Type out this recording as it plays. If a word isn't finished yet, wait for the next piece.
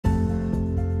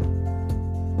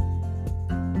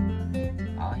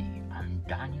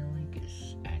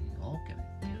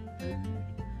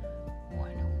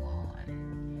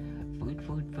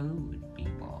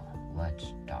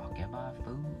Let's talk about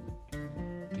food.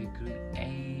 To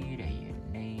create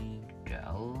a unique,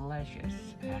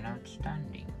 delicious, and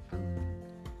outstanding food,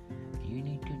 you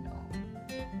need to know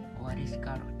what is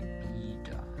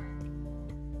Karydopita.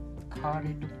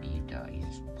 Karydopita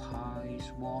is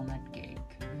spice walnut cake.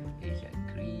 It is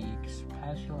a Greek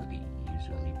specialty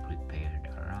usually prepared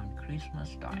around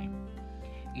Christmas time.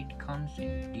 It comes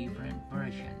in different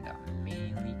versions that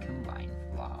mainly combine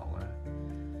flour,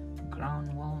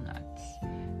 ground walnuts,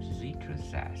 citrus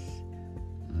zest,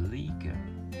 liquor,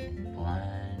 and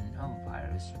blend of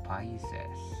various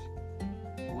spices.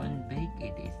 When baked,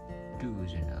 it is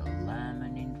doused in a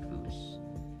lemon infused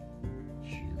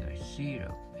sugar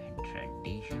syrup and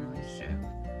traditionally served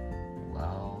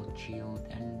well chilled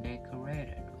and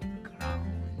decorated with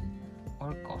ground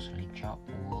or coarsely chopped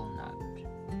walnut.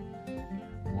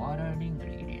 What are the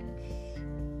ingredients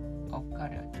of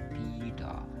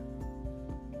Karydopita?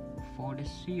 For the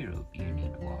syrup, you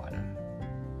need water,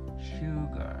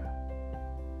 sugar,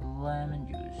 lemon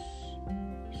juice,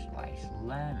 sliced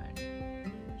lemon,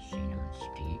 cinnamon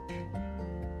stick,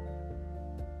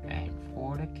 and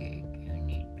for the cake, you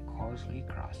need coarsely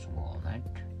crushed walnut,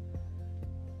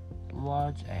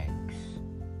 large eggs,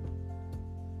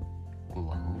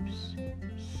 cloves,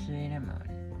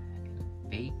 cinnamon,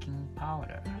 baking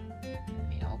powder,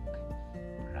 milk,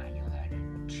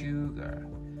 granulated sugar,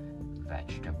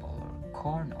 vegetable or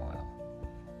corn oil,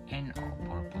 and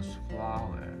all-purpose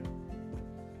flour.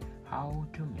 How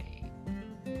to make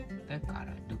the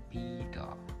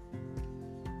Karydopita?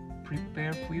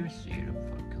 Prepare for your syrup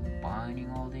for combining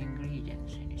all the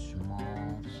ingredients in a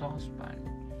small saucepan.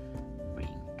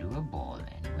 Bring to a boil,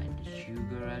 and when the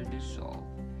sugar has dissolved,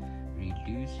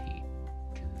 reduce heat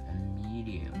to a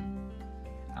medium.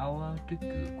 Allow to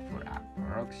cook for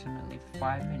approximately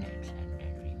 5 minutes and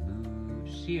then remove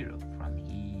syrup from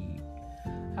heat.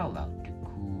 Allow to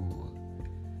cool.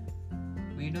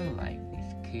 We don't like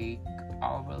this cake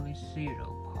overly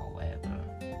syrup, however.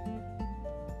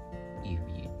 If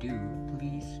you do,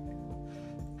 please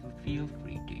feel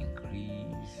free to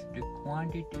increase the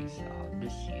quantities of the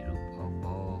syrup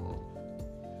above.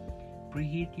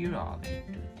 Preheat your oven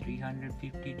to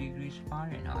 350 degrees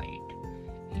Fahrenheit.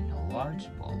 In a large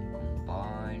bowl,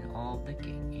 combine all the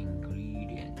cake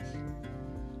ingredients.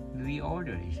 The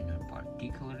order is not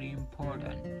particularly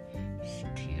important.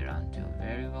 Stir until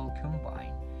very well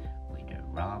combined with a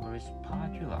rubber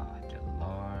spatula, a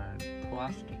large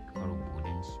plastic or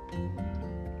wooden spoon.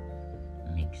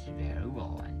 Mix very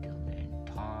well until the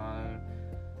entire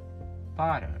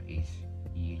batter is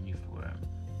uniform.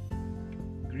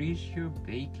 Grease your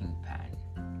baking pan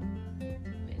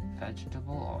with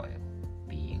vegetable oil,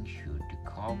 being sure to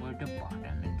cover the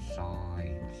bottom and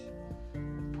sides.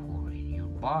 Pour in your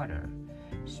butter,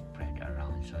 spread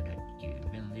around so that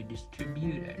evenly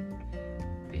distributed.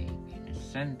 Bake in the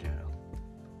center of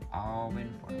the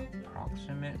oven for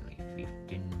approximately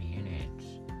 15 minutes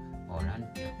or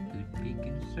until toothpick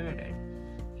inserted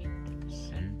into the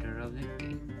center of the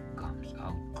cake comes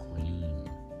out clean.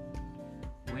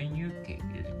 When your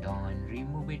cake is done,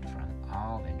 remove it from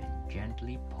oven and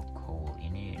gently poke hole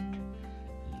in it.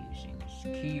 Using a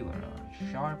skewer or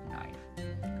a sharp knife,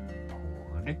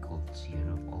 pour the cold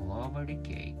syrup all over the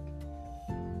cake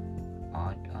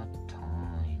at a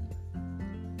time.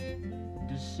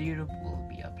 The syrup will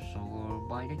be absorbed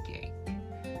by the cake.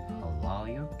 Allow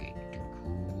your cake to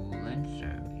cool and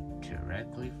serve it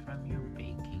directly from your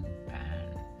baking pan.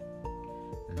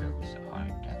 Those are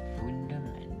the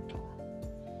fundamental,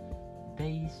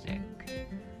 basic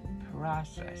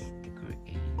process to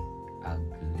create a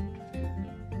good